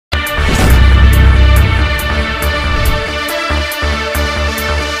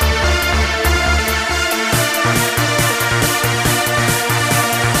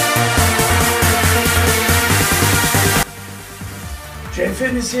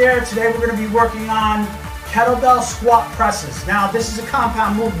is here. Today we're going to be working on kettlebell squat presses. Now this is a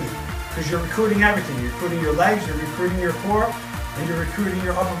compound movement because you're recruiting everything. You're recruiting your legs, you're recruiting your core, and you're recruiting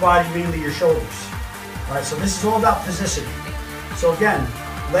your upper body, mainly your shoulders. Alright, so this is all about positioning. So again,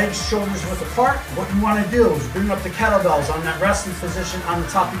 legs, shoulders width apart. What you want to do is bring up the kettlebells on that resting position on the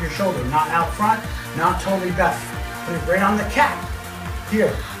top of your shoulder, not out front, not totally bent. Put it right on the cap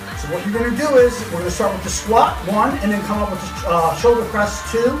here. So what you're going to do is, we're going to start with the squat, 1, and then come up with the shoulder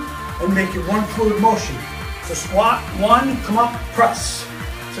press, 2, and make it one fluid motion. So squat, 1, come up, press.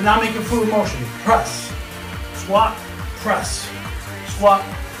 So now make a fluid motion, press, squat, press, squat,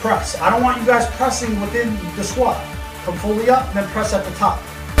 press. I don't want you guys pressing within the squat. Come fully up and then press at the top.